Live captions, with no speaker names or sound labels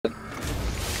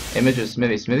image of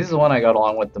Smithy. Smithy's the one I got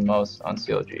along with the most on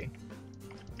CLG,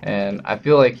 and I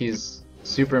feel like he's a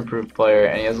super improved player,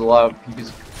 and he has a lot of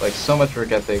he's like so much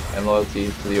work ethic and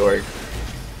loyalty to the org,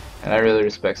 and I really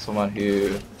respect someone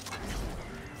who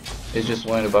is just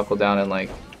willing to buckle down and like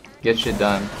get shit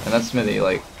done. And that's Smithy.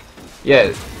 Like,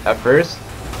 yeah, at first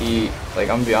I'm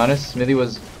gonna be honest, Smithy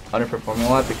was underperforming a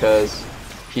lot because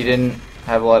he didn't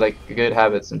have a lot of good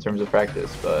habits in terms of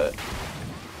practice, but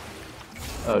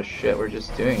oh shit, we're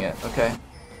just doing it. Okay.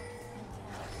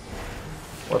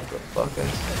 What the fuck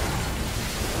is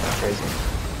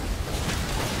crazy?